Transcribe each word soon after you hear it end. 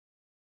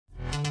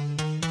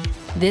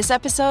This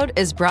episode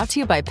is brought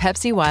to you by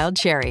Pepsi Wild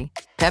Cherry.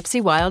 Pepsi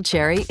Wild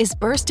Cherry is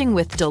bursting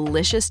with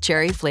delicious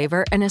cherry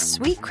flavor and a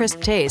sweet,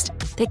 crisp taste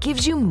that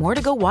gives you more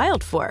to go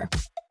wild for.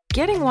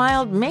 Getting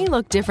wild may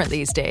look different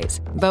these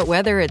days, but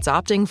whether it's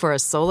opting for a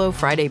solo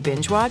Friday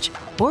binge watch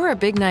or a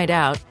big night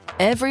out,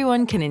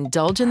 everyone can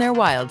indulge in their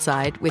wild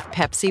side with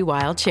Pepsi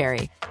Wild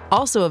Cherry.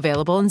 Also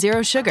available in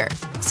Zero Sugar.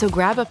 So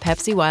grab a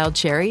Pepsi Wild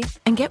Cherry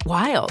and get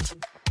wild.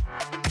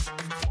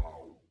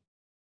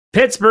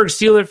 Pittsburgh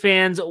Steelers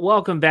fans,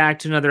 welcome back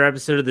to another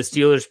episode of the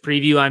Steelers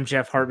Preview. I'm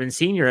Jeff Hartman,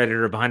 senior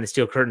editor of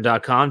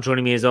BehindTheSteelCurtain.com.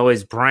 Joining me as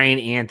always, Brian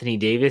Anthony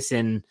Davis,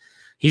 and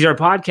he's our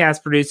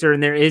podcast producer,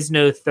 and there is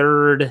no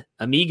third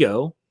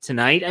amigo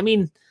tonight. I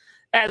mean,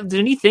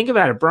 when you think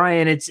about it,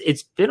 Brian,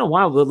 it's been a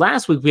while.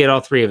 Last week we had all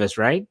three of us,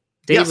 right?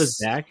 Dave was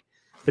back,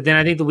 but then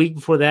I think the week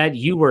before that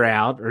you were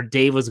out, or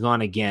Dave was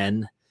gone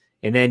again,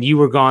 and then you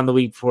were gone the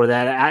week before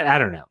that. I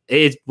don't know.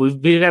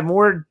 We've had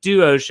more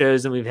duo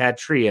shows than we've had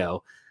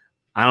trio.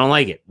 I don't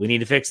like it. We need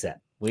to fix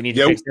that. We need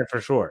to fix that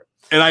for sure.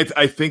 And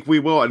I think we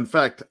will. In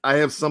fact, I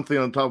have something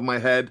on top of my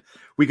head.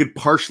 We could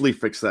partially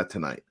fix that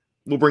tonight.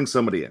 We'll bring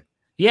somebody in.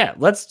 Yeah,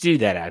 let's do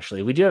that,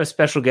 actually. We do have a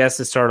special guest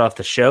to start off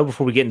the show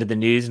before we get into the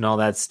news and all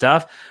that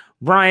stuff.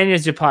 Brian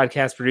is your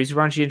podcast producer.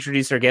 Why don't you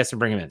introduce our guest and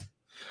bring him in?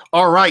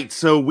 All right.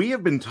 So we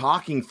have been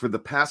talking for the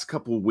past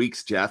couple of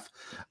weeks, Jeff,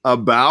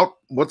 about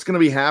what's going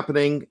to be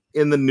happening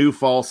in the new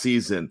fall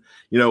season.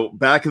 You know,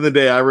 back in the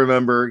day, I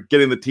remember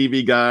getting the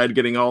TV guide,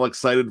 getting all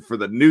excited for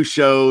the new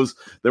shows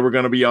that were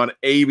going to be on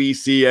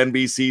ABC,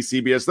 NBC,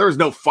 CBS. There was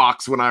no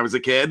Fox when I was a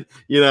kid.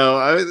 You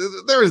know,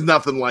 there was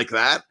nothing like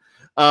that.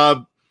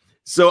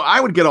 So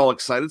I would get all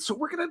excited. So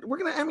we're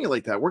gonna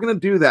emulate that. We're gonna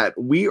do that.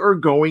 We are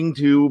going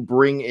to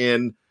bring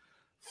in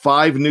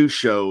 5 new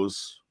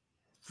shows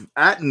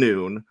at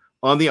noon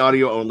on the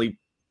audio only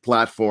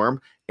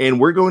platform, and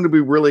we're going to be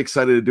really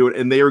excited to do it.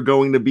 And they are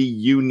going to be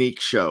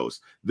unique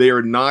shows. They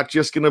are not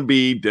just going to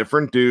be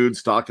different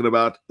dudes talking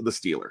about the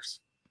Steelers.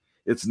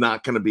 It's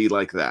not going to be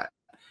like that.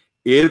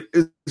 It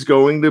is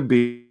going to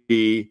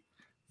be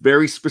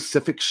very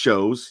specific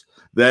shows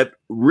that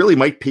really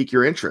might pique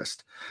your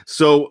interest.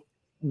 So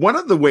one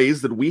of the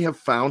ways that we have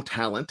found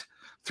talent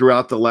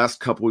throughout the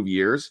last couple of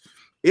years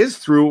is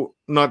through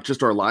not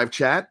just our live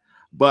chat,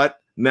 but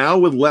now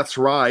with Let's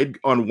Ride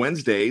on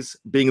Wednesdays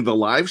being the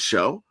live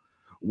show,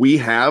 we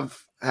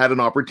have had an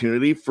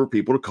opportunity for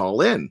people to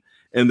call in.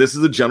 And this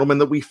is a gentleman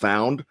that we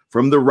found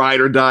from the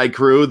Ride or Die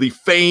crew, the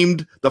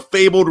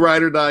fabled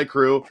Ride or Die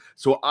crew.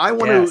 So I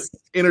want to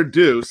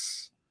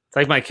introduce. It's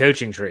like my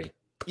coaching tree.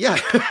 Yeah.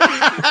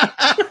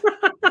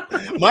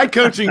 My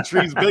coaching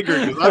tree's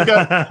bigger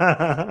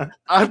because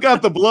I've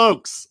got the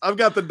blokes. I've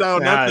got the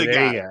down nothing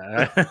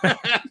guy.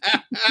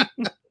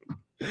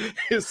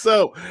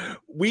 So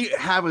we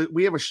have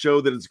a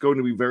show that is going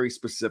to be very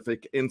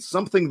specific and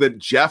something that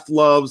Jeff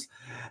loves,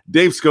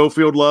 Dave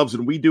Schofield loves,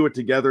 and we do it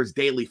together is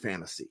daily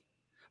fantasy.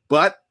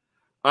 But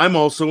I'm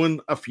also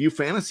in a few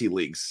fantasy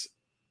leagues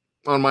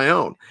on my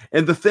own.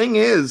 And the thing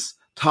is,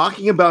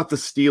 talking about the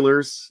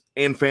Steelers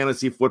and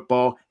fantasy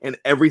football and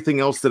everything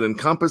else that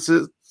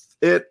encompasses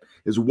it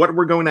is what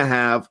we're going to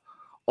have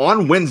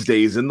on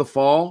Wednesdays in the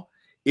fall.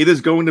 It is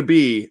going to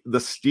be the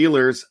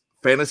Steelers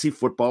Fantasy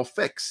Football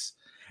Fix.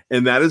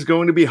 And that is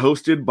going to be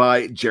hosted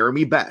by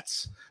Jeremy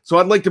Betts. So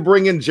I'd like to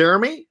bring in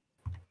Jeremy.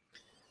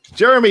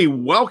 Jeremy,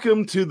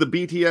 welcome to the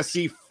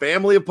BTSC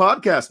family of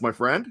podcasts, my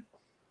friend.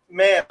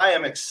 Man, I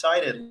am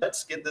excited.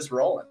 Let's get this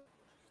rolling.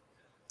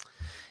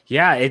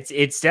 Yeah,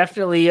 it's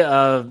definitely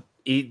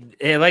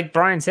like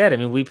Brian said. I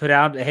mean, we put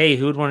out, hey,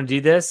 who would want to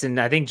do this?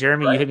 And I think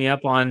Jeremy, you hit me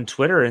up on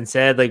Twitter and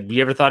said, like,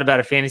 you ever thought about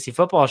a fantasy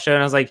football show?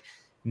 And I was like,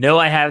 no,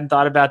 I haven't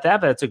thought about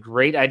that, but it's a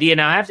great idea.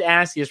 Now I have to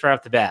ask you this right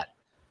off the bat.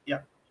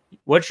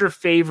 What's your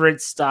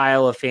favorite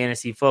style of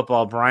fantasy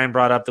football? Brian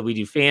brought up that we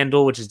do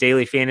FanDuel, which is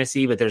daily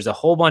fantasy, but there's a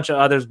whole bunch of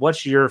others.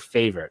 What's your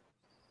favorite?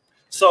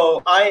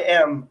 So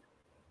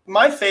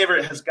my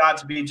favorite has got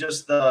to be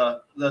just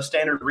the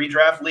standard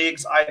redraft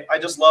leagues. I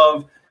just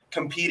love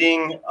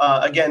competing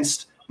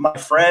against my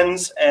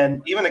friends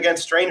and even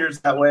against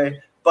strangers that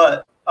way.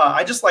 But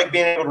I just like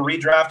being able to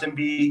redraft and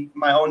be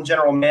my own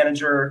general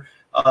manager,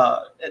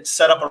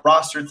 set up a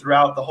roster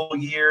throughout the whole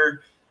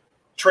year,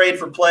 trade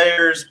for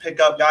players, pick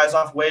up guys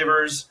off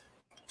waivers,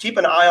 keep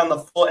an eye on the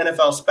full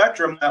NFL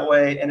spectrum that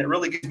way, and it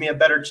really gives me a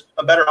better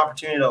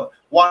opportunity to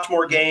watch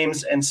more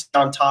games and stay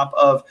on top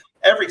of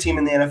every team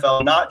in the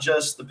NFL, not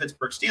just the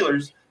Pittsburgh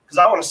Steelers, because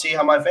I want to see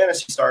how my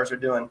fantasy stars are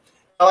doing.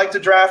 I like to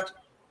draft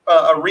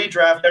a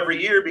redraft every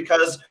year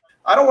because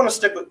I don't want to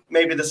stick with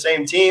maybe the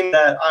same team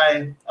that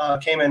I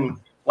came in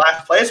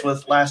last place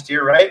with last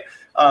year, right?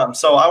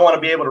 So I want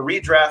to be able to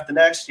redraft the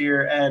next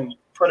year and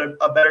put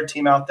a better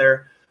team out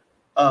there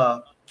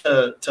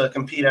to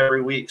compete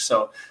every week.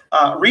 So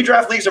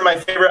redraft leagues are my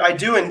favorite. I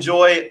do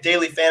enjoy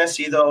daily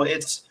fantasy, though.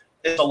 It's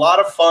a lot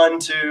of fun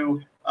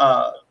to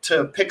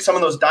pick some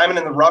of those diamond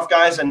in the rough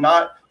guys and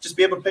not just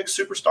be able to pick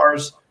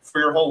superstars for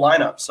your whole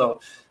lineup.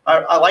 So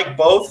I like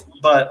both,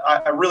 but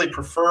I really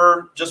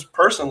prefer, just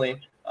personally,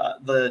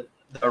 the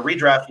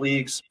redraft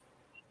leagues.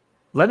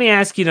 Let me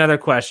ask you another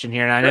question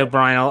here, and I know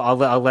Brian.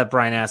 I'll let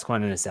Brian ask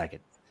one in a second.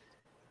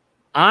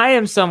 I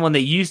am someone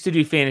that used to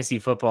do fantasy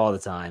football all the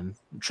time,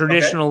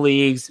 traditional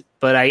leagues,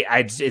 but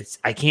I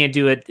can't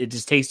do it. It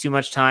just takes too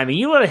much time. And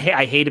you know what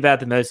I hate about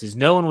the most is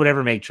no one would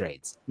ever make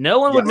trades. No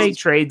one would make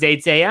trades.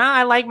 They'd say,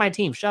 I like my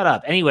team. Shut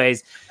up.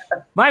 Anyways,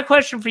 my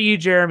question for you,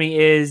 Jeremy,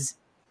 is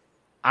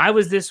I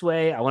was this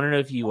way. I want to know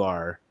if you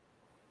are.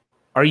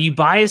 Are you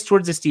biased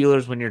towards the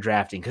Steelers when you're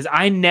drafting? Because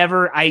I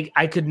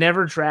could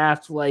never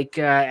draft like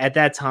at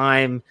that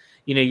time.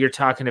 You know, you're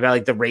talking about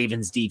like the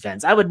Ravens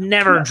defense. I would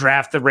never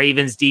draft the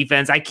Ravens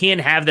defense. I can't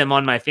have them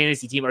on my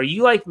fantasy team. Are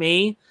you like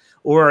me?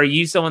 Or are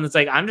you someone that's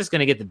like, I'm just going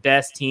to get the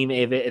best team?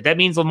 If that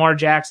means Lamar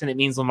Jackson, it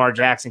means Lamar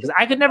Jackson. Because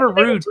I could never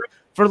root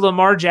for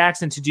Lamar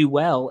Jackson to do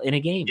well in a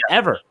game,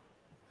 ever.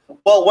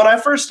 Well, when I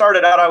first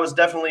started out, I was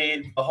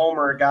definitely a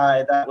homer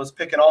guy that was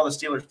picking all the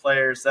Steelers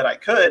players that I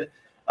could.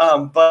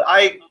 But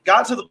I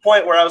got to the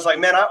point where I was like,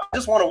 man, I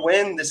just want to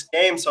win this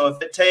game. So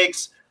if it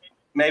takes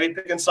maybe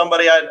picking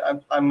somebody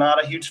I'm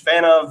not a huge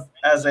fan of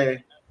as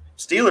a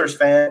Steelers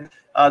fan,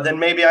 then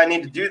maybe I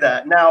need to do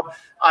that. Now,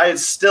 I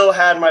still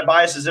had my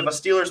biases. If a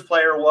Steelers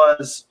player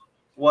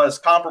was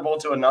comparable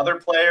to another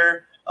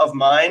player of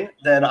mine,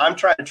 then I'm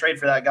trying to trade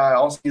for that guy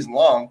all season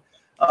long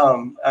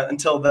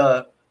until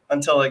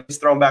it gets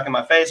thrown back in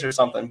my face or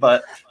something.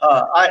 But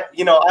I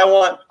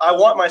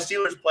want my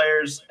Steelers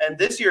players, and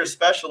this year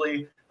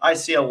especially, I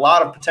see a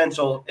lot of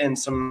potential in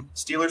some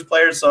Steelers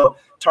players. So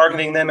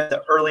targeting them at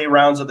the early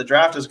rounds of the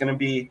draft is going to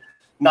be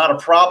not a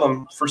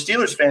problem for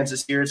Steelers fans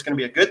this year. It's going to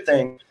be a good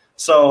thing.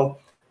 So,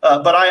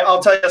 but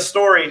I'll tell you a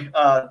story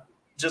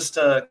just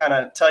to kind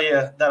of tell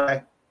you that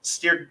I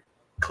steered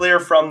clear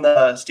from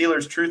the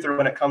Steelers truther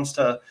when it comes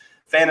to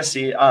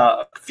fantasy.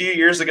 A few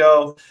years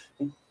ago,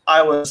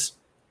 I was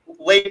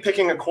late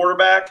picking a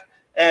quarterback,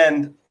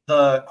 and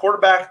the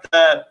quarterback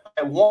that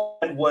I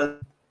wanted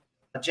was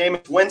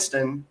Jameis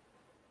Winston,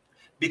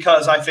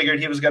 because I figured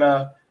he was going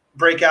to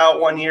break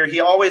out one year. He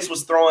always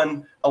was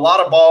throwing a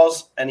lot of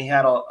balls, and he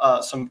had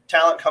some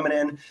talent coming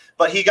in,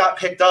 but he got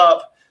picked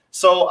up.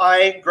 So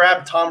I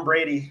grabbed Tom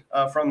Brady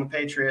from the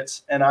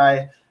Patriots, and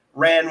I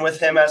ran with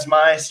him as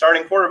my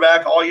starting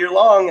quarterback all year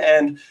long.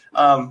 And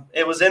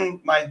it was in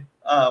my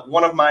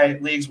one of my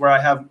leagues where I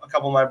have a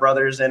couple of my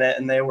brothers in it,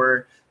 and they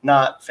were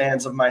not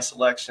fans of my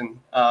selection,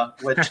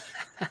 which,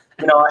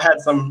 I had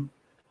some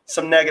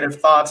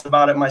negative thoughts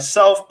about it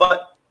myself,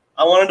 but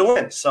I wanted to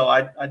win. So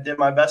I did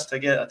my best to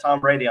get a Tom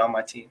Brady on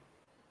my team.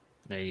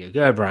 There you go.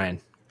 Go ahead,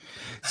 Brian.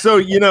 So,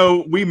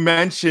 we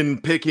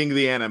mentioned picking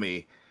the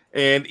enemy,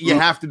 and you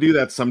have to do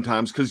that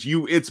sometimes because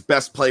it's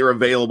best player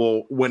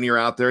available when you're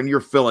out there and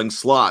you're filling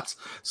slots.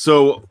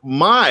 So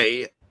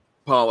my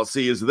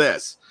policy is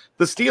this: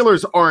 the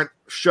Steelers aren't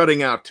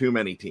shutting out too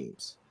many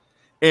teams,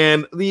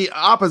 and the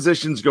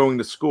opposition's going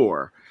to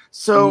score.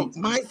 So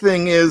my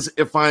thing is,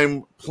 if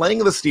I'm playing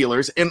the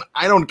Steelers, and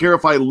I don't care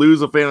if I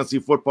lose a fantasy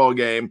football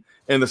game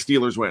and the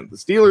Steelers win, the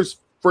Steelers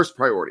first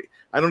priority.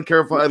 I don't care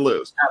if I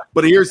lose.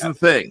 But here's the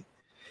thing.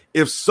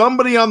 If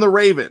somebody on the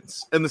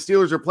Ravens, and the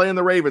Steelers are playing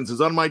the Ravens,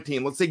 is on my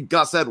team, let's say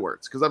Gus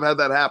Edwards, because I've had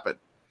that happen.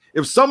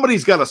 If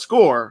somebody's got to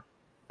score,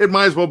 it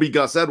might as well be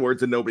Gus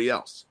Edwards and nobody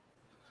else.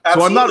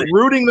 Absolutely. So I'm not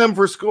rooting them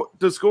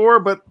to score,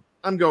 but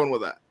I'm going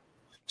with that.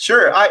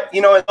 Sure.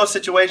 In those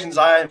situations,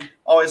 I'm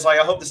always like,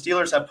 I hope the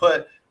Steelers have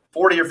put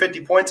 40 or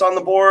 50 points on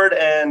the board,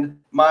 and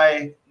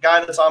my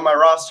guy that's on my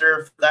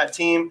roster for that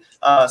team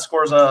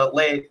scores a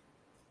late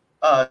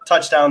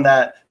touchdown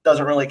that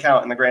doesn't really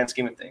count in the grand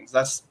scheme of things.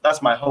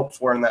 That's my hope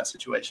for in that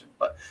situation.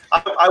 But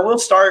I will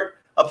start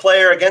a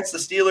player against the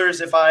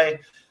Steelers if I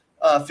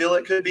feel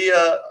it could be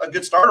a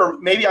good start, or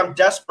maybe I'm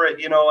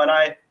desperate,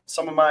 and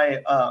some of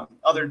my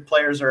other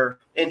players are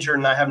injured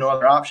and I have no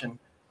other option.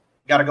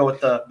 Got to go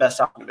with the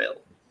best option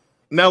available.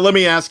 Now, let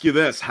me ask you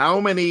this. How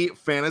many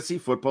fantasy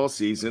football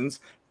seasons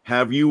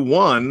have you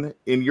won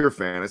in your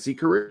fantasy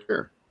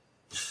career?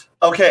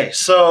 Okay,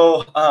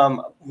 so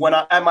when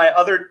at my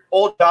other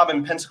old job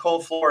in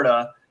Pensacola,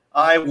 Florida,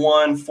 I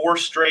won 4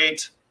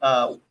 straight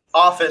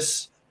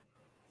office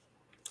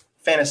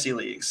fantasy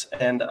leagues,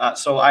 and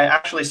so I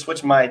actually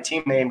switched my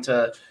team name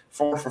to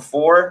 4 for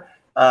 4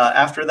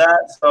 after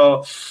that.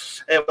 So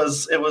it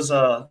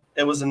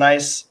was a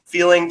nice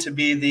feeling to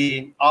be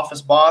the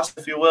office boss,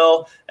 if you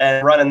will,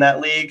 and running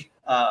that league.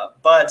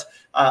 But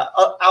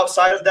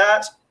outside of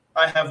that,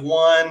 I have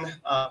won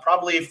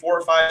probably 4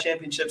 or 5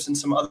 championships in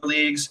some other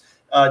leagues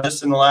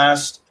just in the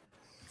last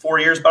 4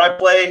 years. But I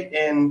play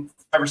in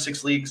 5 or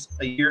 6 leagues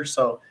a year,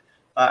 so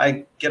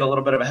I get a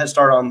little bit of a head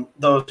start on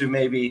those who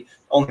maybe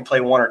only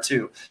play 1 or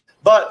 2.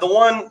 But the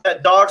one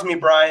that dogs me,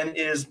 Brian,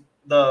 is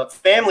the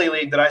family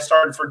league that I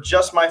started for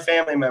just my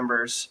family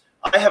members.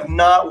 I have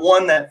not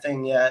won that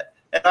thing yet,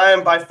 and I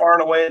am by far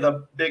and away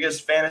the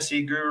biggest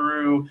fantasy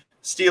guru,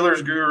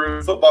 Steelers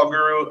guru, football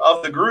guru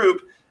of the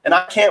group. And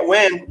I can't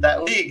win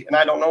that league, and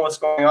I don't know what's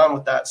going on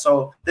with that.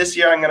 So this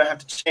year I'm going to have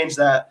to change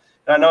that.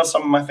 And I know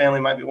some of my family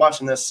might be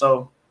watching this,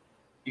 so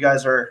you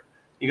guys are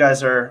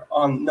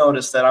on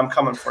notice that I'm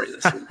coming for you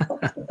this week.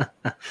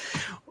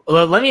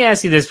 Well, let me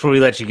ask you this before we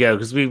let you go,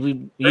 because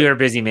you're a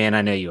busy man.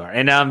 I know you are.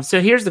 And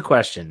so here's the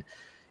question.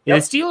 Yep.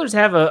 The Steelers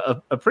have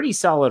a pretty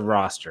solid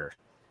roster.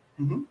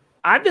 Mm-hmm.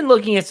 I've been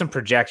looking at some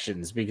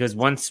projections because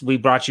once we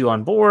brought you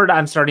on board,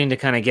 I'm starting to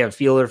kind of get a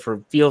feel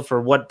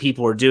for what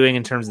people are doing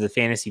in terms of the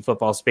fantasy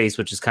football space,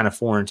 which is kind of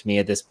foreign to me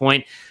at this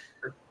point.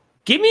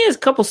 Give me a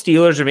couple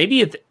Steelers, or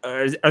maybe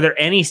are there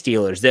any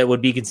Steelers that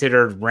would be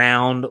considered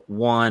round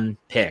one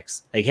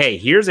picks? Like, hey,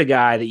 here's a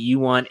guy that you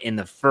want in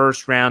the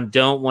first round.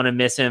 Don't want to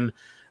miss him.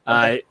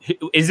 Okay.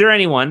 Is there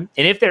anyone?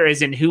 And if there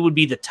isn't, who would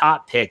be the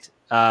top picked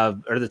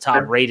or the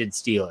top rated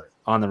Steeler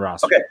on the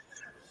roster? Okay.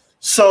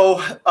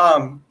 So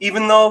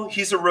even though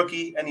he's a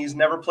rookie and he's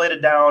never played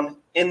it down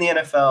in the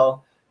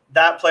NFL,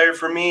 that player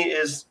for me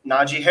is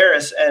Najee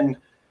Harris. And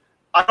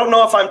I don't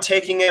know if I'm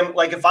taking him,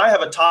 like if I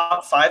have a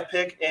top 5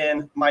 pick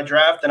in my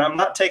draft, then I'm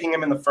not taking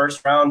him in the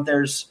first round.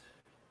 There's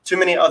too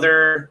many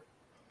other,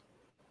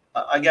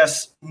 I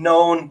guess,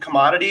 known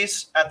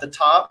commodities at the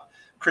top.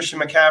 Christian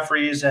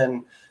McCaffrey's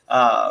and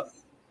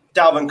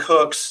Dalvin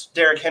Cook's,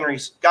 Derrick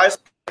Henry's, guys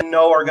I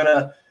know are going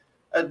to,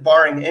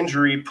 barring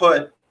injury,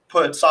 put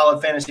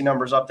solid fantasy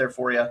numbers up there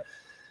for you.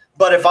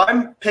 But if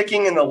I'm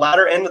picking in the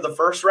latter end of the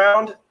first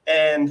round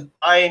and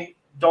I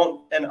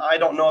don't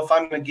know if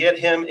I'm going to get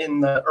him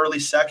in the early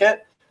second,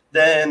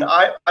 then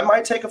I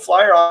might take a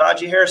flyer on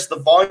Najee Harris. The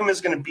volume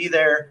is going to be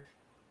there.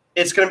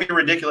 It's going to be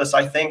ridiculous.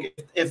 I think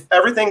if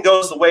everything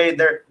goes the way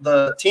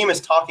the team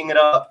is talking it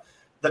up,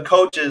 the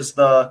coaches,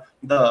 the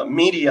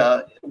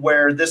media,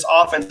 where this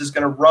offense is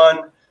going to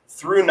run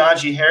through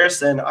Najee Harris,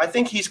 then I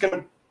think he's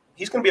going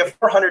to be a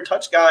 400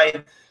 touch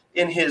guy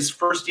in his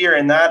first year,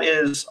 and that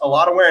is a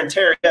lot of wear and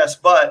tear, yes,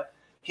 but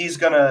he's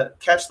going to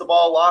catch the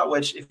ball a lot,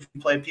 which if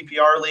you play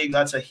PPR league,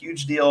 that's a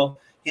huge deal.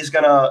 He's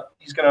going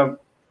to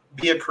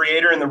be a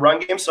creator in the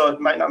run game, so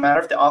it might not matter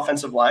if the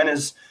offensive line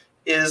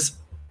is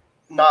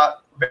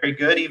not very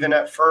good, even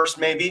at first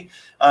maybe.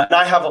 And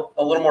I have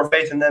a little more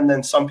faith in them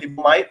than some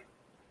people might.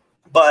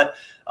 But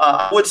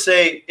I would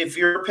say if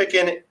you're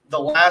picking the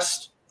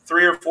last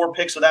 3 or 4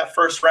 picks of that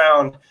first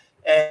round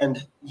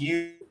and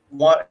you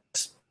want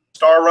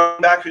star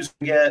running back who's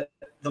going to get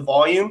the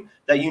volume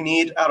that you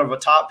need out of a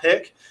top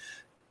pick,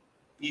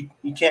 you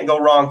can't go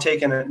wrong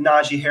taking a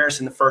Najee Harris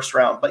in the first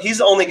round. But he's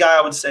the only guy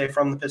I would say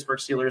from the Pittsburgh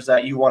Steelers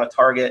that you want to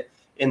target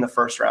in the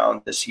first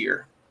round this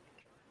year.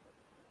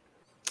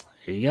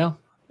 Here you go.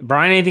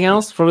 Brian, anything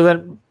else before we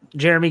let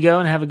Jeremy go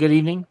and have a good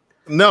evening?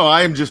 No,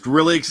 I am just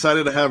really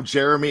excited to have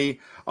Jeremy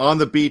on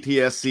the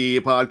BTSC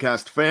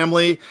podcast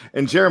family.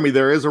 And Jeremy,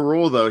 there is a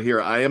rule though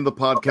here. I am the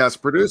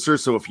podcast producer,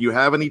 so if you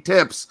have any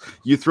tips,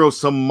 you throw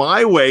some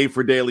my way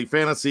for daily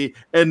fantasy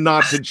and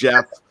not to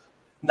Jeff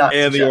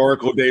and the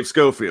Oracle Dave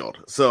Schofield.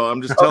 So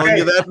I'm just telling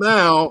you that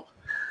now.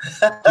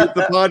 Keep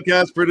the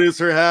podcast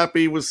producer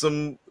happy with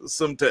some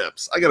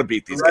tips. I got to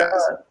beat these guys.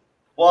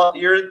 Well,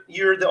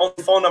 you're the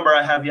only phone number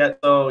I have yet,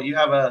 so you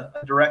have a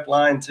direct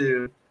line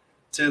to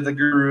the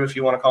guru, if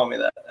you want to call me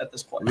that at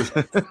this point.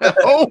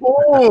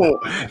 Oh,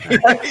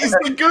 he's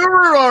the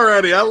guru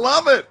already. I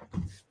love it.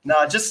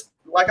 No, just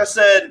like I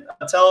said,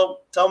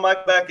 tell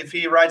Mike Beck if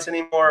he writes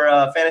any more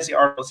fantasy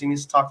articles, he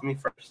needs to talk to me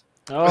first.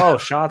 Oh,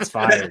 shots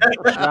fired.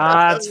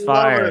 Shots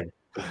fired.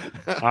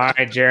 All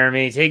right,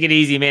 Jeremy, take it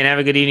easy, man. Have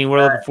a good evening.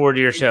 We're looking forward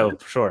to your show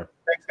for sure.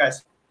 Thanks,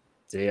 guys.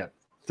 See ya.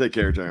 Take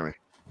care, Jeremy.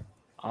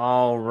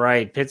 All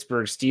right,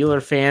 Pittsburgh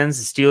Steelers fans,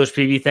 the Steelers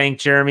preview. Thank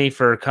Jeremy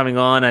for coming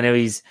on. I know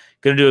he's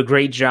going to do a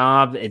great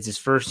job. It's his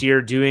first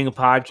year doing a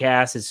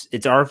podcast.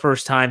 It's our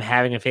first time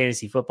having a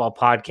fantasy football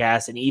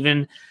podcast. And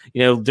even,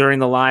 during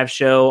the live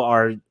show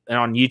and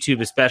on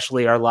YouTube,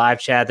 especially our live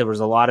chat, there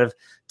was a lot of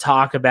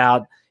talk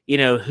about,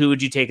 who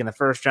would you take in the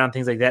first round,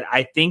 things like that.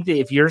 I think that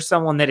if you're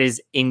someone that is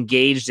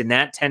engaged in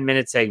that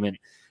 10-minute segment,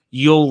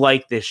 you'll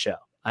like this show.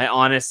 I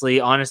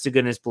honestly, honest to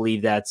goodness,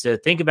 believe that. So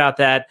think about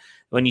that.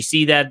 When you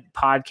see that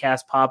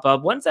podcast pop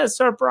up, when's that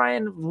start,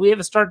 Brian? Do we have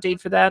a start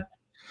date for that?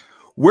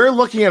 We're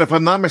looking at, if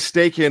I'm not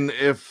mistaken,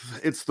 if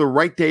it's the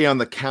right day on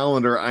the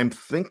calendar, I'm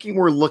thinking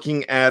we're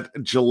looking at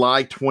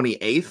July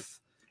 28th,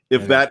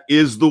 if that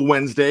is the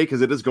Wednesday,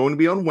 because it is going to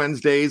be on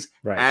Wednesdays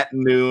at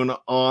noon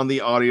on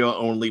the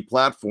audio-only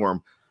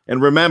platform. And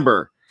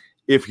remember,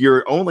 if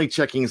you're only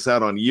checking us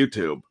out on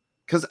YouTube,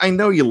 because I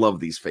know you love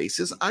these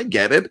faces. I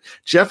get it.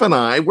 Jeff and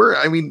I, we're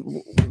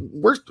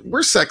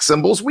sex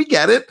symbols. We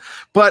get it.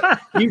 But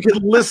you can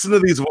listen to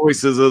these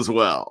voices as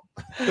well.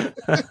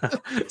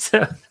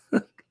 So,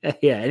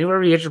 yeah,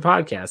 anywhere you get your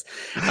podcast.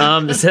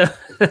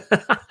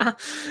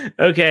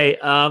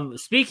 Okay.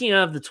 Speaking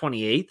of the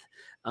 28th,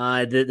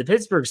 the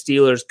Pittsburgh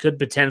Steelers could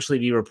potentially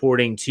be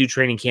reporting to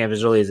training camp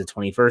as early as the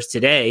 21st.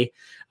 Today,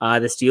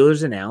 the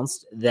Steelers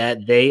announced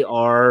that they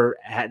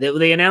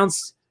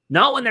announced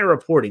not when they're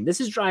reporting.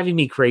 This is driving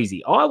me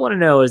crazy. All I want to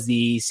know is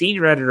the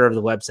senior editor of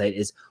the website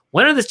is,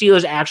 when are the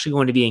Steelers actually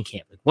going to be in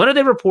camp? When are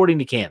they reporting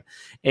to camp?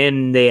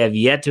 And they have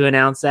yet to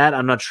announce that.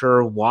 I'm not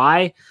sure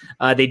why.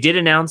 They did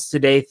announce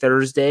today,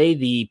 Thursday,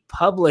 the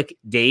public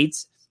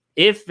dates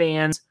if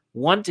fans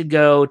want to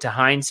go to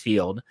Heinz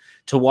Field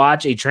to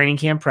watch a training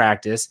camp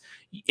practice,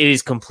 it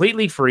is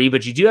completely free,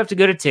 but you do have to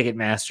go to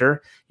Ticketmaster.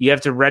 You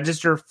have to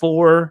register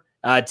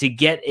to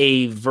get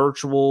a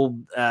virtual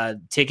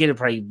ticket.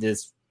 Probably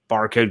this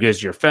barcode goes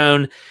to your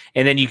phone,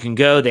 and then you can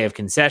go. They have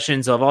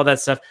concessions, of all that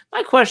stuff.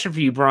 My question for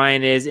you,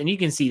 Brian, is, and you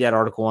can see that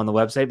article on the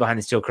website,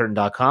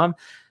 behindthesteelcurtain.com.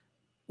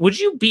 Would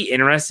you be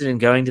interested in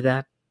going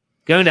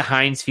to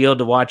Heinz Field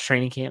to watch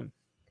training camp?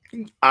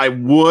 I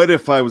would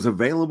if I was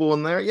available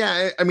in there.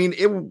 Yeah, I mean,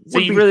 it would. So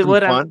you really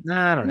would? Fun.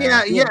 I don't know.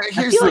 Yeah.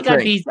 I feel like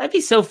I'd be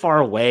so far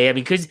away. I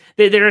mean, because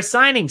they're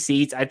assigning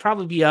seats. I'd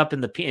probably be up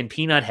in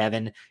peanut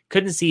heaven.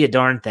 Couldn't see a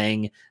darn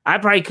thing.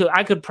 I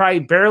could probably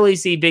barely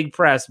see big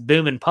press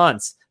booming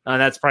punts.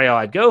 That's probably all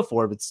I'd go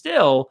for. But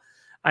still,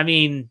 I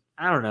mean,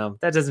 I don't know.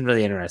 That doesn't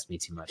really interest me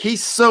too much.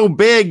 He's so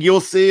big, you'll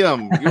see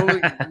him.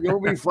 You'll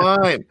be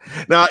fine.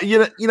 Now,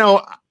 you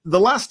know, the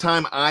last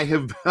time I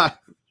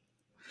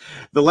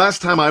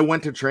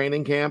went to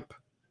training camp,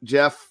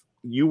 Jeff,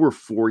 you were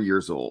 4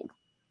 years old.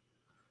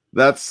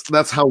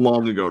 That's how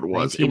long ago it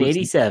was.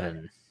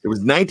 1987. It was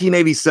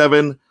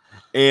 1987,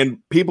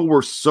 and people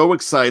were so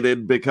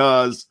excited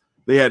because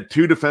they had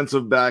two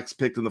defensive backs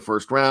picked in the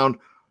first round.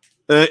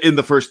 In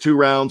the first two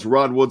rounds,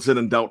 Rod Woodson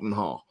and Dalton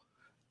Hall.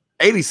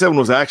 87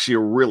 was actually a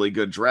really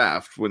good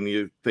draft when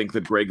you think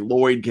that Greg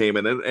Lloyd came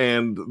in it,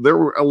 and there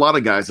were a lot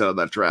of guys out of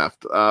that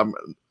draft.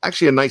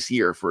 Actually, a nice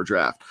year for a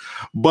draft.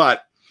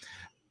 But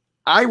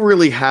I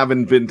really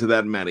haven't been to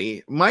that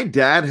many. My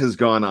dad has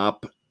gone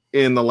up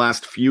in the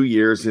last few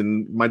years,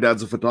 and my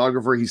dad's a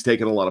photographer. He's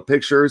taken a lot of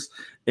pictures,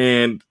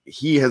 and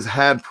he has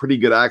had pretty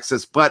good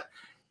access, but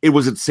it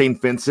was at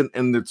St. Vincent,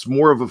 and it's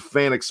more of a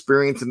fan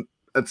experience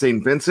at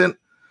St. Vincent.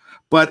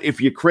 But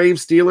if you crave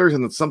Steelers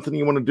and it's something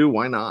you want to do,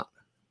 why not?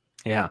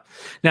 Yeah.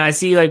 Now, I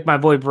see like my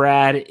boy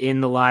Brad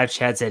in the live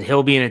chat said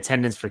he'll be in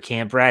attendance for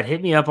camp. Brad,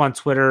 hit me up on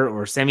Twitter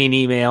or send me an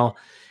email.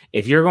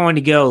 If you're going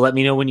to go, let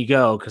me know when you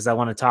go, because I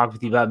want to talk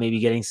with you about maybe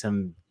getting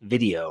some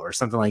video or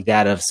something like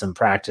that of some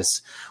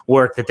practice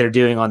work that they're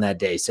doing on that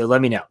day. So let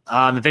me know.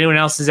 If anyone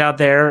else is out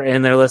there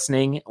and they're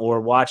listening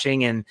or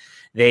watching and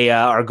they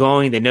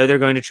they know they're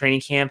going to training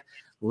camp,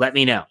 let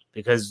me know,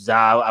 because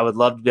I would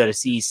love to be able to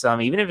see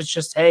some, even if it's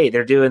just, hey,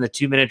 they're doing the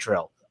 2-minute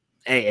drill.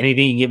 Hey,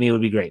 anything you can give me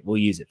would be great. We'll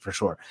use it for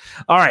sure.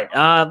 All right,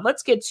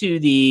 let's get to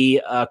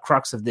the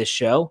crux of this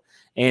show,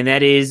 and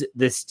that is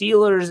the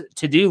Steelers'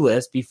 to-do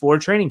list before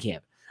training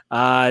camp.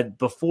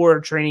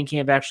 Before training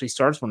camp actually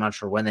starts, we're not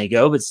sure when they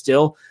go, but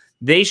still,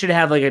 they should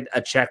have like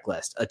a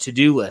checklist, a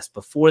to-do list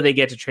before they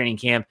get to training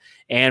camp.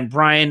 And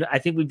Brian, I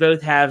think we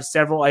both have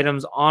several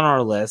items on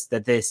our list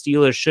that the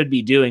Steelers should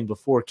be doing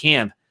before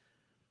camp.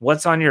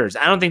 What's on yours?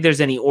 I don't think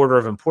there's any order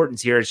of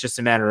importance here. It's just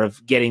a matter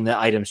of getting the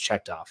items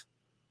checked off.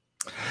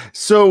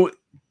 So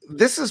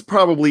this is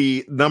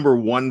probably number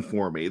one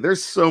for me.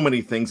 There's so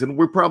many things, and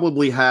we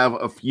probably have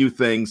a few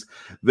things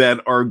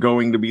that are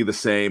going to be the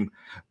same.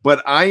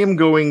 But I am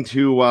going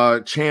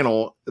to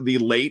channel the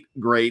late,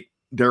 great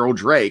Daryl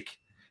Drake,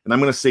 and I'm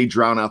going to say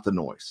drown out the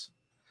noise.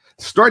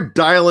 Start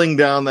dialing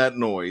down that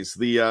noise.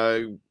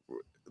 The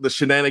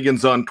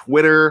shenanigans on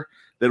Twitter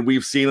that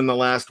we've seen in the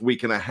last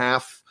week and a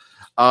half.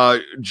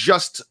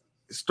 Just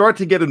start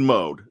to get in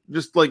mode.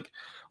 Just like,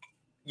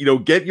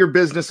 get your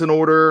business in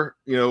order,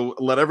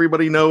 let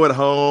everybody know at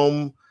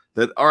home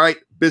that, all right,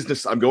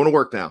 business, I'm going to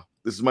work now.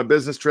 This is my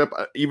business trip,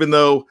 even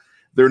though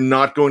they're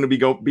not going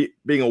to be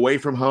being away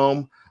from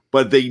home,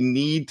 but they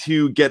need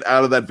to get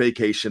out of that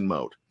vacation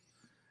mode.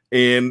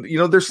 And,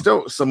 there's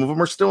still, some of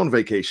them are still in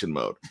vacation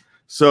mode.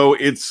 So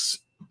it's,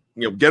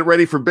 get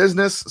ready for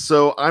business.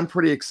 So I'm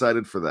pretty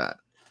excited for that.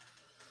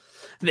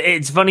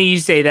 It's funny you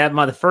say that.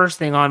 The first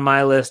thing on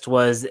my list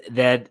was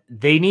that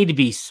they need to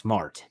be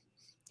smart.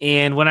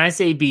 And when I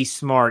say be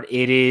smart,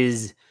 it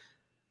is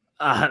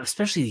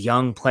especially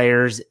young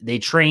players.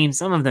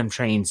 Some of them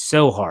train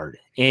so hard.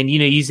 And,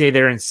 you say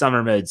they're in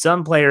summer mode.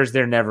 Some players,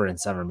 they're never in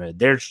summer mode.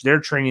 They're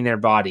training their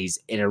bodies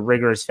in a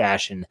rigorous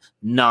fashion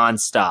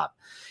nonstop.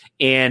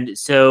 And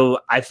so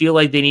I feel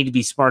like they need to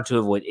be smart to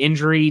avoid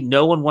injury.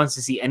 No one wants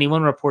to see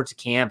anyone report to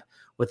camp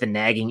with a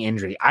nagging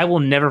injury. I will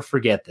never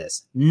forget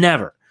this.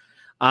 Never.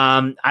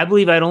 I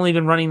believe I'd only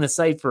been running the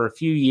site for a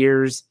few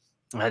years.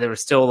 There were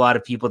still a lot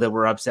of people that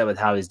were upset with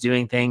how he's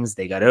doing things.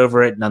 They got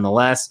over it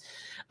nonetheless.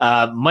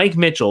 Mike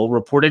Mitchell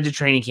reported to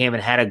training camp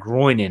and had a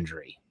groin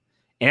injury.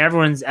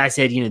 And I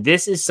said,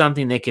 this is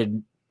something that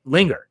could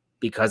linger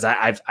because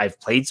I've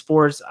played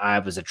sports. I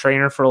was a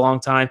trainer for a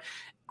long time.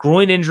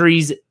 Groin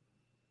injuries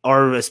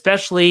are,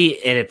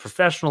 especially at a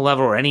professional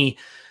level or any,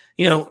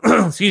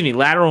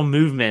 lateral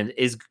movement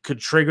could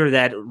trigger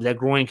that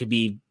groin could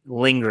be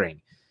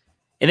lingering.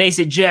 And they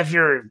said, Jeff,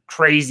 you're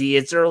crazy.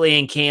 It's early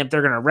in camp.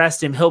 They're going to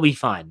rest him. He'll be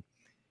fine.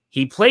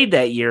 He played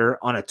that year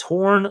on a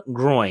torn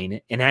groin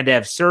and had to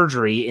have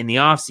surgery in the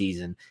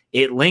offseason.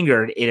 It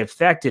lingered. It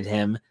affected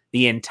him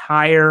the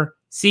entire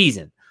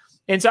season.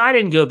 And so I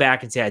didn't go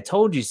back and say, I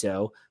told you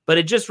so, but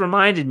it just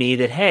reminded me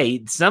that,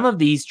 hey, some of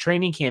these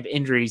training camp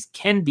injuries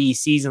can be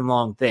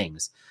season-long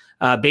things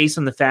based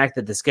on the fact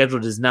that the schedule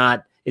does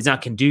not it's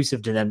not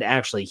conducive to them to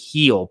actually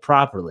heal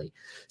properly.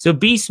 So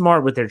be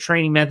smart with their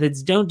training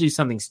methods. Don't do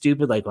something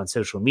stupid like on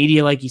social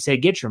media. Like you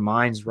said, get your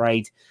minds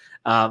right.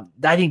 I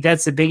think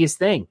that's the biggest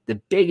thing.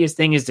 The biggest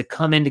thing is to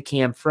come into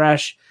camp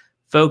fresh,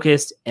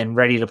 focused, and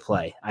ready to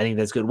play. I think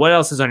that's good. What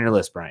else is on your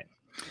list, Brian?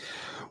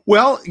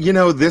 Well,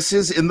 this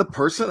is in the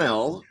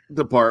personnel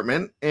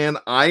department, and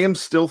I am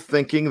still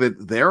thinking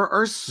that there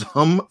are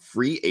some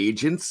free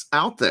agents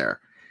out there,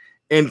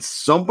 and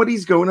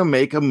somebody's going to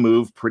make a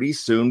move pretty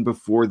soon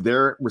before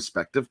their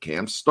respective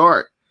camps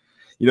start.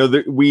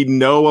 We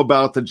know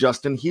about the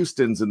Justin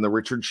Houstons and the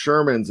Richard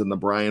Shermans and the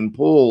Brian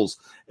Pools,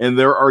 and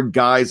there are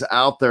guys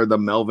out there, the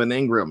Melvin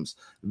Ingrams.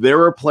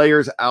 There are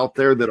players out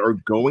there that are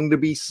going to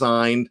be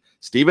signed.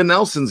 Steven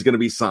Nelson's going to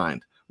be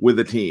signed with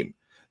the team.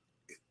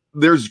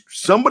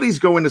 Somebody's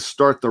going to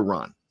start the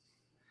run.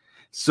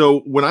 So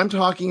when I'm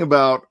talking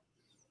about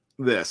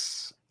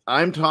this,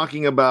 I'm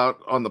talking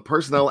about on the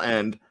personnel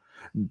end,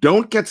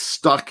 don't get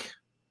stuck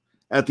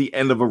at the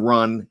end of a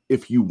run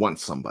if you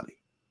want somebody.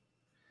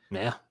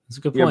 Yeah, that's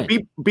a good point.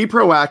 Be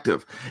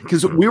proactive,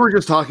 because we were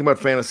just talking about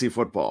fantasy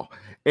football,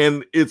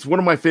 and it's one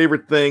of my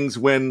favorite things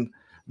when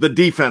the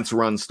defense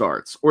run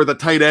starts or the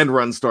tight end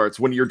run starts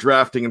when you're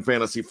drafting in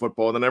fantasy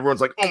football, and then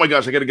everyone's like, oh my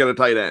gosh, I got to get a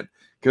tight end,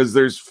 because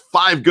there's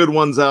 5 good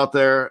ones out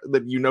there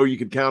that you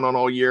can count on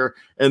all year.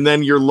 And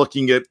then you're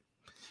looking at,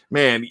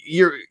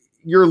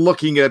 you're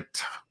looking at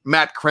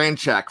Matt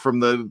Kranchak from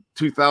the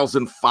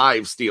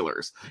 2005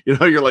 Steelers.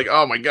 You're like,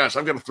 oh my gosh,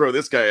 I'm going to throw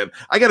this guy in.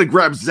 I got to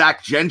grab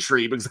Zach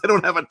Gentry because I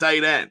don't have a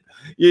tight end.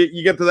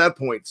 You get to that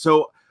point.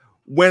 So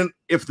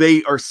if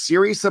they are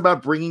serious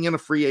about bringing in a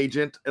free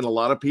agent, and a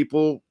lot of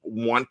people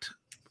want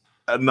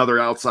another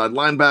outside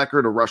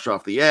linebacker to rush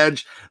off the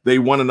edge, they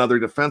want another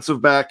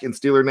defensive back in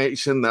Steeler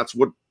Nation. That's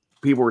what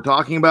people were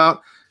talking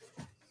about.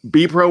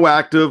 Be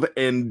proactive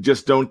and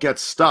just don't get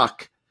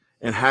stuck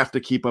and have to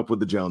keep up with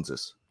the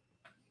Joneses.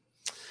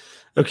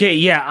 Okay,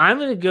 yeah, I'm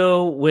going to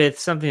go with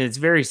something that's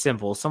very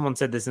simple. Someone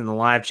said this in the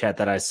live chat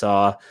that I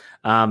saw.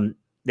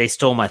 They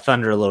stole my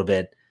thunder a little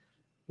bit.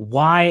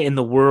 Why in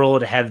the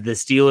world have the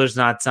Steelers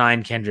not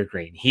signed Kendrick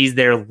Green? He's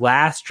their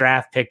last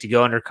draft pick to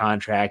go under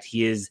contract.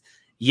 He is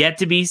yet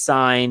to be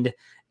signed.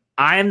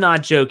 I am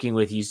not joking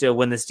with you. So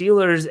when the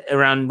Steelers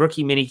around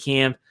rookie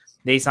minicamp,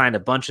 they signed a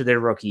bunch of their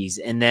rookies.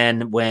 And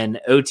then when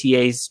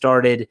OTAs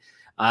started,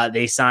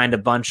 they signed a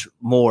bunch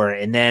more.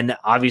 And then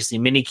obviously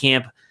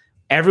minicamp,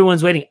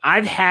 everyone's waiting.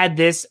 I've had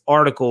this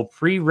article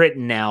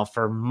pre-written now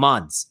for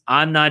months.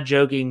 I'm not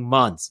joking,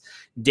 months.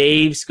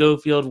 Dave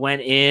Schofield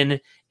went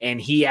in and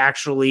he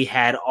actually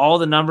had all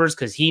the numbers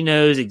because he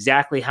knows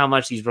exactly how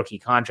much these rookie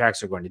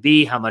contracts are going to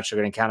be, how much they're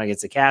going to count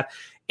against the cap.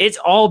 It's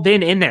all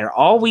been in there.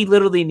 All we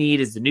literally need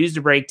is the news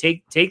to break.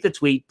 Take the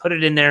tweet, put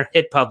it in there,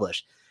 hit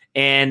publish.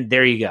 And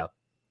there you go.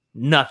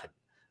 Nothing.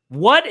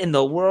 What in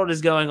the world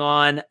is going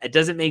on? It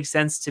doesn't make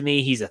sense to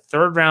me. He's a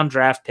 3rd round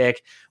draft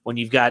pick when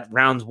you've got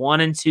rounds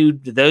 1 and 2,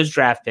 those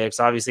draft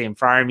picks, obviously in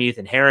Freiermuth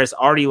and Harris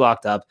already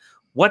locked up.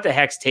 What the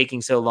heck's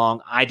taking so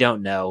long? I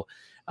don't know.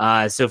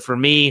 So for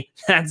me,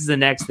 that's the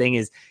next thing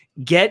is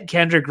get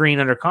Kendrick Green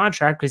under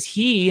contract because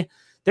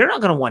they're not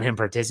going to want him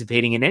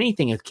participating in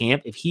anything at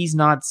camp if he's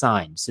not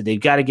signed. So they've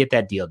got to get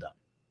that deal done.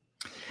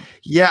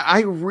 Yeah,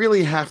 I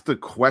really have to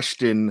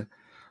question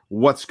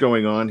what's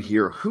going on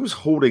here. Who's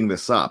holding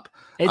this up?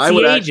 It's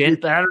the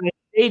agent, but I don't know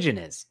who the agent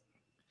is.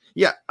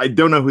 Yeah, I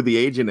don't know who the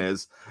agent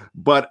is.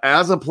 But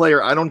as a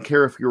player, I don't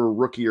care if you're a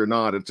rookie or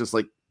not. It's just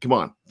like, come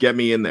on, get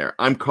me in there.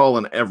 I'm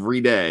calling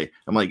every day.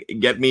 I'm like,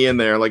 get me in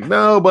there. Like,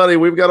 no, buddy,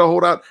 we've got to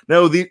hold out.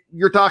 No,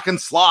 you're talking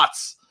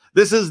slots.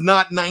 This is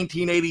not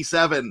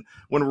 1987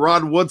 when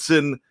Rod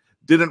Woodson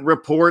didn't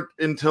report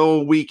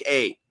until week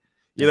 8.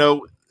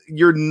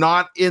 You're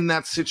not in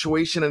that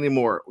situation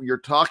anymore. You're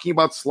talking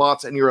about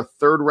slots and you're a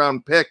 3rd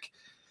round pick.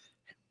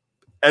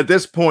 At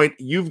this point,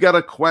 you've got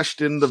to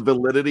question the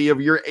validity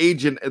of your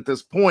agent at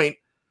this point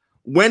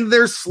when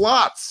there's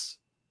slots.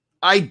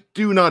 I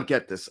do not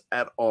get this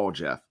at all,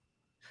 Jeff.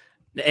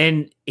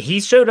 And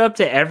he showed up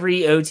to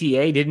every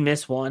OTA, didn't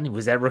miss one.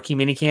 Was that rookie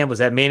minicamp? Was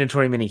that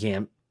mandatory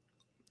minicamp?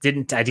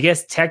 I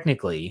guess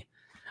technically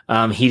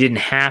he didn't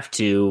have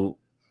to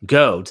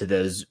go to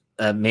those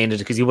mandatory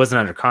because he wasn't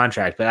under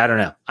contract, but I don't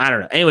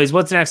know. Anyways,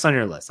 what's next on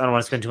your list? I don't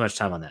want to spend too much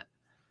time on that.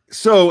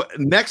 So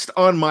next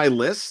on my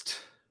list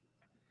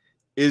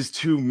is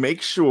to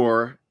make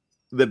sure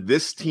that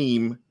this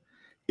team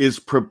is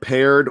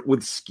prepared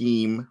with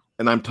scheme,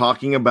 and I'm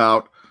talking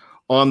about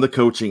on the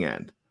coaching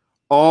end.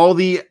 All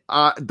the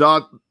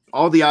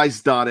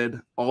I's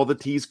dotted, all the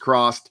T's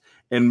crossed,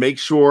 and make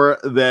sure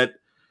that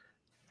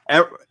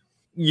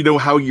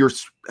how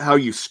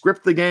you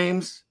script the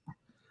games.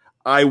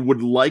 I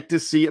would like to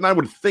see, and I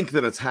would think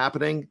that it's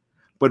happening,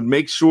 but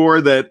make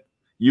sure that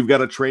you've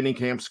got a training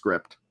camp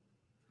script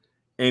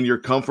and you're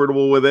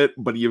comfortable with it,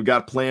 but you've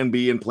got plan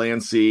B and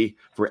plan C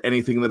for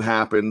anything that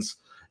happens.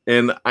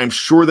 And I'm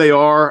sure they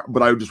are,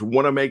 but I just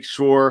want to make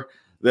sure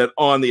that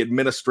on the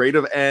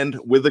administrative end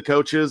with the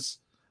coaches,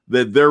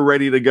 that they're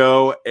ready to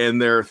go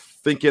and they're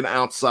thinking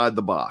outside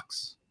the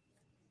box.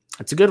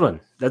 That's a good one.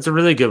 That's a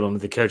really good one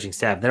with the coaching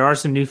staff. There are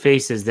some new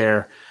faces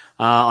there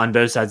on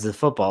both sides of the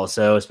football.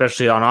 So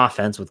especially on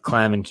offense with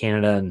Clem and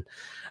Canada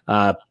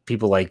and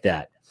people like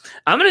that.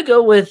 I'm going to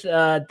go with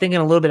thinking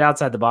a little bit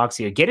outside the box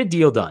here. Get a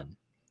deal done.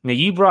 Now,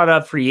 you brought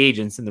up free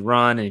agents in the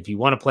run, and if you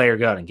want a player,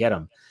 go out and get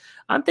them.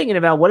 I'm thinking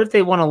about what if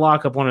they want to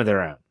lock up one of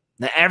their own.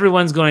 Now,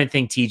 everyone's going to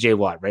think TJ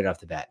Watt right off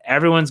the bat.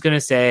 Everyone's going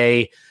to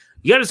say,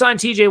 you got to sign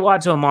TJ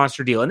Watt to a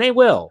monster deal, and they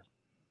will.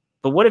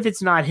 But what if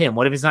it's not him?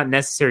 What if it's not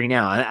necessary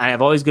now?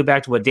 I've always go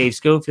back to what Dave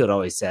Schofield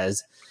always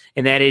says,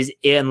 and that is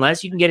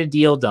unless you can get a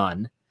deal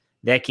done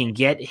that can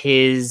get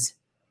his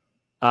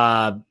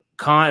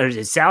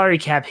his salary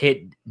cap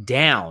hit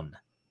down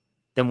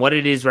than what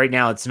it is right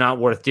now, it's not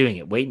worth doing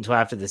it. Wait until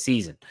after the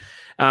season.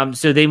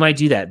 So they might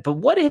do that. But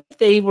what if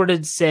they were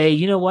to say,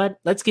 you know what?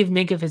 Let's give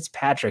Minkah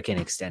Fitzpatrick an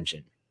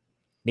extension.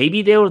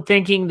 Maybe they were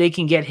thinking they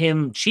can get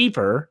him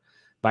cheaper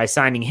by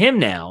signing him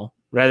now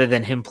rather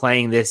than him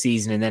playing this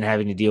season and then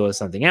having to deal with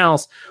something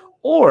else.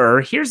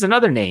 Or here's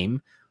another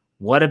name.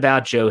 What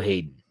about Joe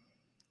Hayden?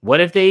 What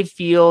if they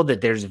feel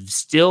that there's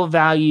still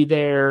value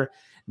there?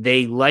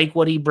 They like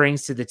what he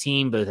brings to the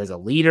team, both as a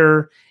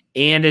leader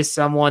and as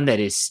someone that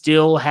is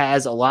still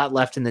has a lot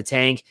left in the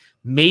tank.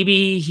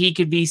 Maybe he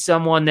could be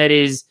someone that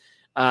is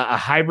a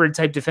hybrid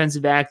type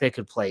defensive back that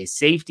could play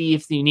safety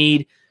if you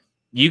need.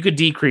 You could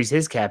decrease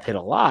his cap hit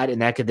a lot,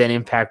 and that could then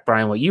impact,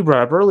 Brian, what you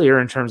brought up earlier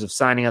in terms of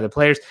signing other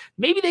players.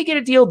 Maybe they get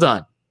a deal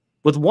done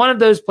with one of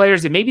those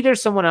players, and maybe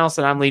there's someone else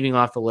that I'm leaving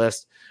off the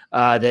list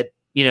that,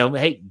 you know,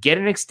 hey, get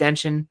an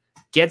extension,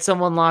 get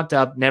someone locked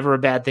up. Never a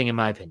bad thing in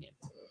my opinion.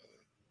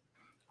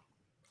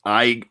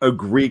 I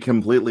agree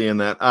completely in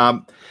that.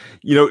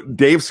 You know,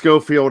 Dave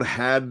Schofield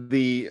had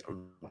the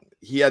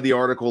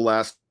article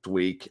last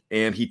week,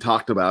 and he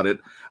talked about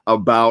it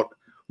about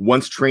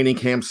once training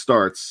camp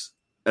starts,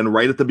 and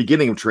right at the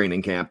beginning of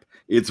training camp,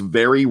 it's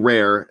very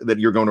rare that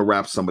you're going to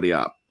wrap somebody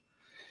up.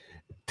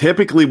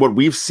 Typically, what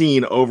we've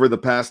seen over the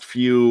past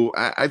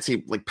I'd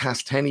say like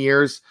past 10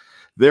 years,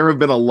 there have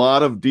been a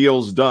lot of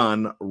deals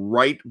done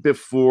right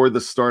before the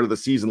start of the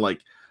season,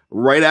 like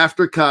right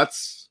after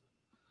cuts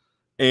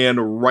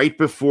and right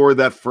before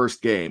that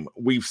first game.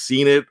 We've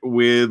seen it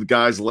with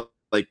guys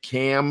like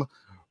Cam.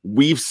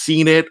 We've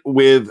seen it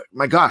with,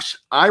 my gosh,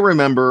 I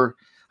remember,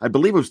 I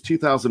believe it was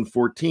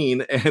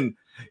 2014, and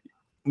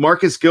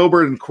Marcus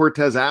Gilbert and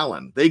Cortez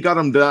Allen, they got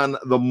them done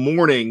the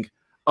morning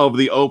of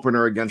the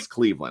opener against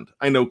Cleveland.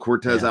 I know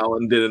Cortez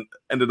Allen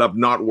ended up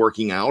not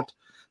working out.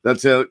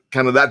 That's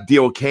kind of that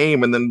deal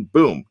came, and then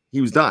boom,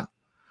 he was done.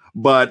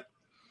 But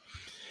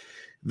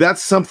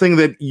that's something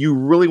that you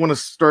really want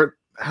to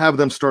have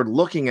them start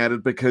looking at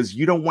it, because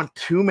you don't want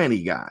too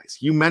many guys.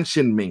 You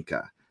mentioned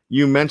Minkah.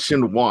 You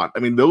mentioned Watt. I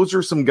mean, those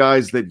are some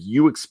guys that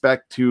you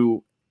expect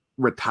to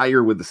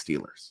retire with the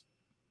Steelers.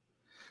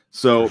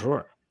 So For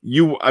sure.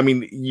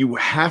 You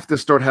have to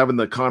start having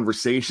the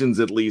conversations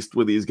at least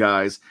with these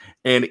guys.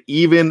 And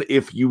even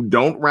if you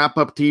don't wrap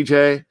up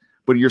TJ,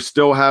 but you're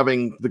still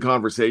having the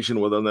conversation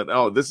with them that,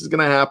 oh, this is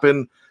going to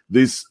happen.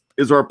 This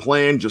is our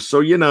plan, just so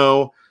you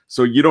know.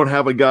 So you don't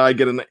have a guy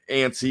get an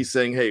antsy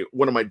saying, hey,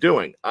 what am I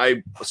doing?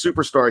 I'm a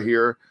superstar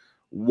here.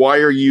 Why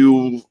are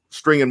you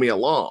stringing me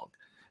along?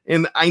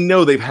 And I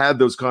know they've had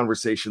those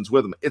conversations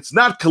with him. It's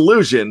not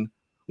collusion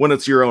when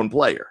it's your own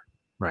player.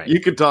 Right. You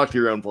could talk to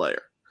your own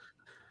player.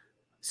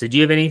 So do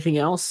you have anything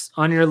else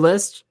on your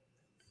list?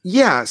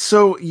 Yeah.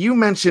 So you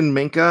mentioned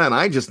Minkah, and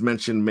I just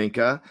mentioned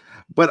Minkah,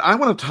 but I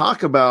want to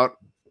talk about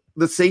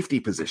the safety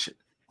position.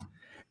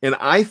 And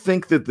I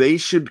think that they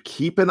should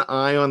keep an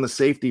eye on the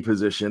safety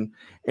position,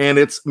 and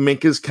it's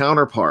Minkah's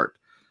counterpart,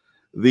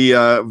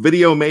 the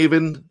video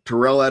maven,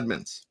 Terrell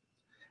Edmunds.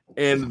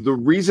 And the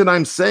reason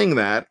I'm saying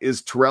that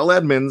is Terrell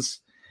Edmunds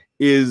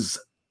is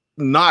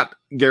not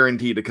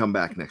guaranteed to come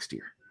back next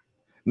year.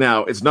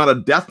 Now, it's not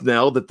a death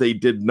knell that they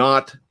did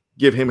not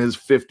give him his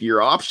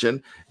 5th-year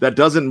option. That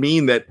doesn't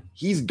mean that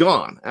he's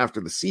gone after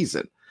the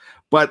season.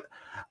 But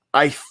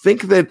I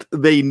think that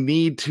they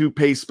need to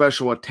pay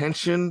special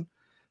attention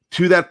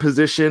to that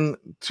position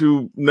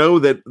to know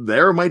that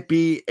there might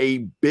be a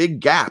big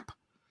gap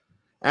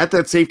at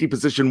that safety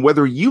position,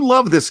 whether you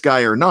love this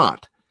guy or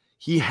not.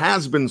 He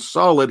has been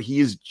solid. He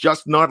has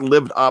just not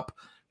lived up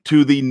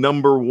to the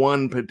number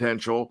one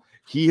potential.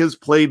 He has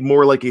played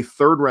more like a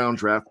 3rd-round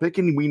draft pick,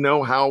 and we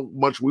know how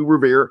much we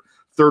revere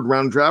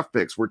 3rd-round draft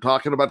picks. We're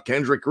talking about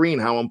Kendrick Green,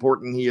 how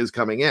important he is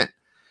coming in.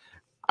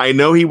 I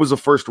know he was a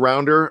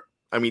 1st-rounder.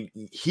 I mean,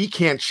 he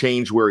can't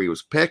change where he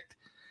was picked.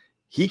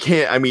 He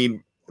can't, I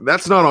mean,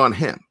 that's not on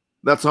him.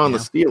 That's on the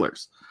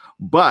Steelers.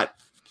 But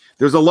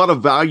there's a lot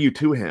of value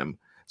to him.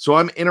 So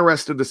I'm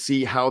interested to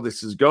see how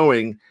this is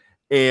going.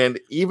 And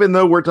even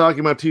though we're talking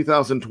about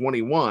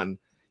 2021,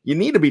 you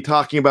need to be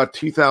talking about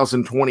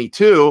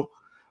 2022.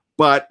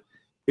 But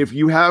if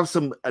you have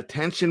some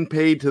attention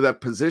paid to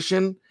that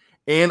position,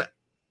 and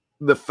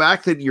the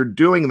fact that you're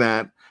doing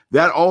that,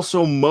 that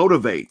also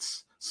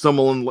motivates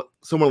someone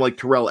like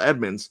Terrell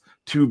Edmunds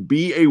to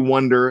be a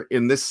wonder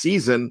in this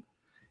season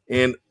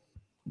and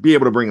be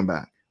able to bring him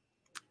back.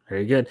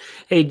 Very good.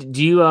 Hey,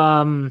 do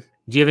you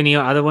Do you have any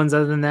other ones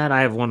other than that?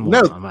 I have one more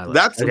No, on my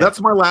list.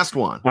 that's my last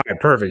one. All right,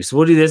 perfect. So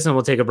we'll do this and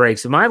we'll take a break.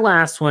 So my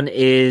last one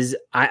is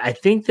I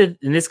think that,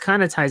 and this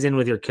kind of ties in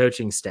with your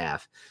coaching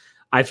staff.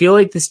 I feel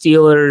like the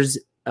Steelers,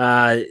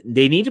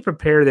 they need to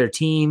prepare their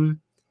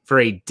team for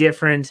a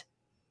different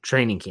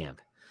training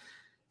camp.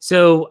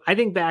 So I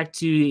think back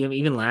to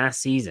even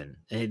last season,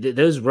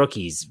 those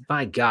rookies,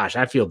 my gosh,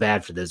 I feel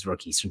bad for those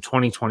rookies from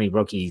 2020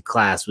 rookie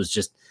class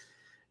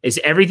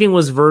everything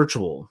was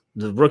virtual.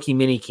 The rookie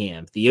mini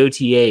camp, the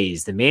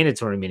OTAs, the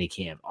mandatory mini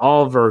camp,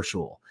 all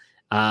virtual.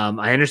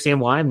 I understand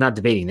why. I'm not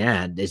debating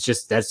that. It's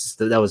just that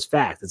was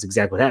fact. That's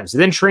exactly what happened. So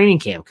then training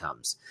camp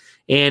comes,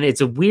 and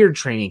it's a weird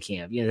training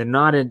camp. They're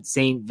not at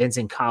St.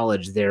 Vincent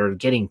College. They're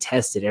getting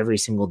tested every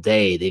single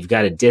day. They've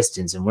got a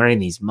distance and wearing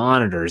these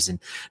monitors. And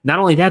not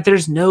only that,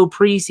 there's no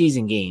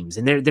preseason games,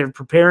 and they're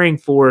preparing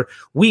for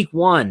week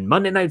 1,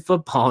 Monday Night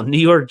Football, New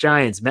York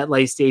Giants,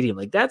 MetLife Stadium.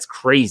 Like, that's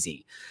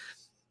crazy.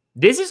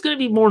 This is going to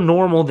be more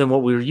normal than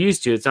what we were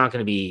used to. It's not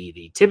going to be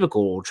the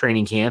typical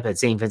training camp at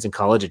St. Vincent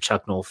College at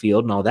Chuck Noll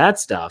Field and all that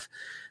stuff.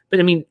 But,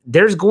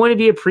 there's going to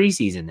be a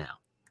preseason now.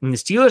 And the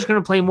Steelers are going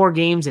to play more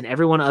games than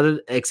everyone other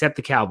except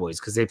the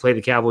Cowboys because they play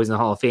the Cowboys in the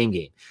Hall of Fame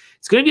game.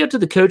 It's going to be up to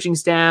the coaching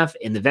staff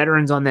and the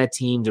veterans on that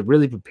team to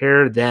really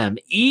prepare them,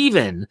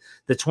 even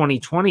the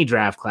 2020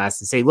 draft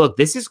class, and say, look,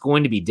 this is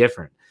going to be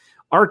different.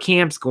 Our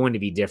camp's going to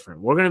be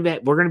different. We're going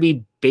to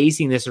be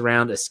basing this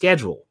around a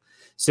schedule.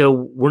 So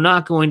we're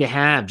not going to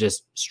have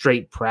just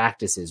straight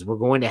practices. We're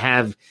going to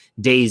have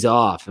days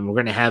off, and we're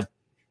going to have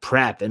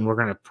prep, and we're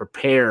going to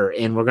prepare,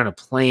 and we're going to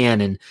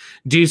plan and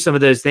do some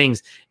of those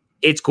things.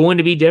 It's going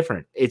to be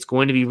different. It's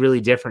going to be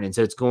really different. And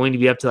so it's going to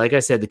be up to, like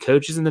I said, the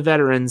coaches and the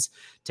veterans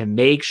to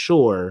make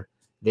sure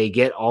they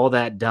get all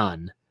that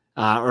done,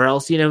 or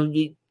else,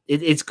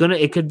 it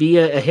could be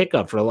a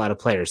hiccup for a lot of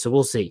players. So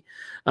we'll see.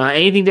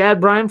 Anything to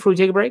add, Brian, before we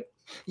take a break?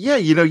 Yeah,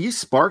 you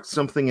sparked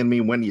something in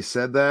me when you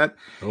said that.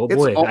 Oh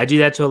boy, I do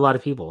that to a lot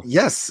of people.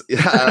 Yes,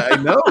 I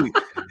know.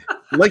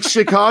 Like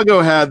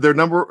Chicago had their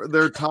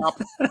top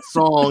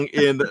song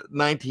in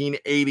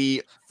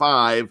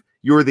 1985.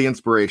 You're the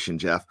inspiration,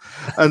 Jeff.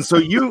 And so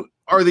you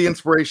are the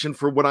inspiration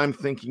for what I'm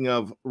thinking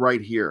of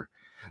right here.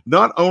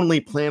 Not only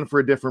plan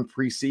for a different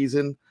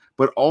preseason,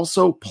 but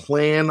also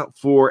plan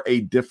for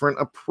a different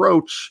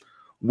approach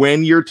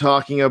when you're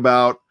talking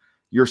about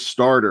your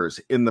starters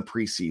in the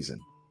preseason.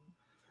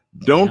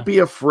 Don't be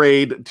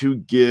afraid to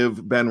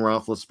give Ben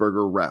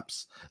Roethlisberger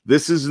reps.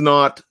 This is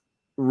not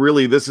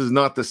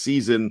the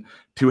season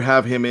to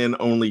have him in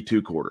only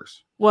 2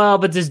 quarters. Well,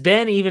 but does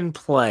Ben even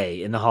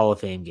play in the Hall of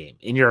Fame game,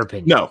 in your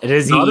opinion? No.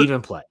 Does he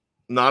even play?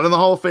 Not in the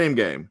Hall of Fame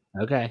game.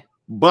 Okay.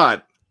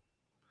 But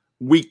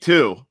week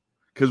 2,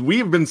 because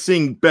we've been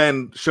seeing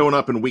Ben showing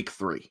up in week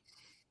 3.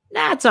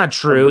 That's not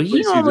true. He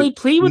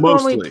would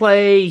normally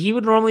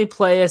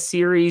play a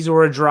series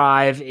or a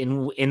drive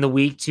in the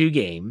week 2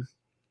 game.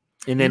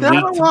 And then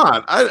not a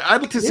lot.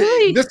 I'd like to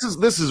say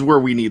this is where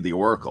we need the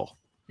Oracle.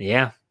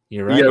 Yeah,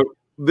 you're right.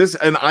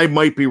 And I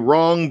might be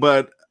wrong,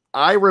 but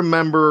I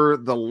remember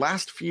the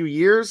last few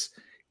years,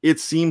 it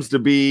seems to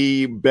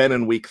be Ben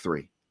in week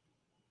 3.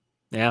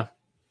 Yeah.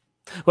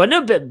 Well,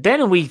 no,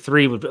 Ben in week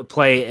 3 would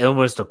play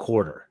almost a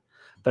quarter,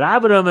 but I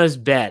would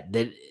almost bet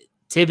that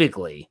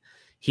typically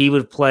he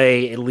would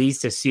play at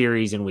least a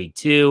series in week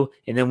 2,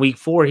 and then week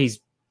 4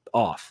 he's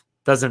off.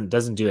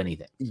 Doesn't do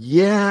anything.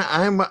 Yeah,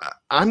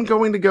 I'm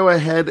going to go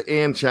ahead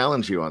and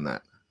challenge you on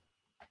that.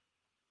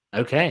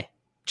 Okay,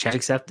 check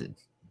accepted.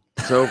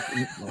 So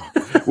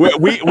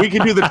we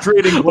can do the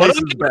trading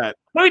places bet.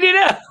 What do we do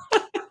now?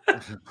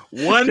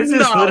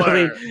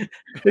 $1.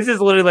 This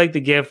is literally like the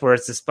GIF where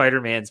it's the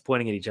Spider-Man's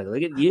pointing at each other.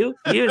 Look at you.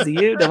 You is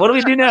you. Now, what do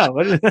we do now?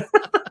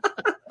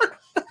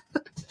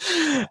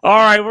 All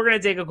right, we're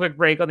going to take a quick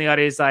break on the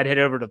audio side. Head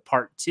over to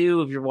part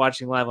 2 if you're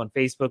watching live on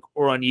Facebook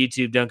or on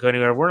YouTube. Don't go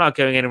anywhere. We're not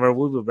going anywhere.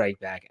 We'll be right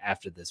back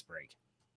after this break.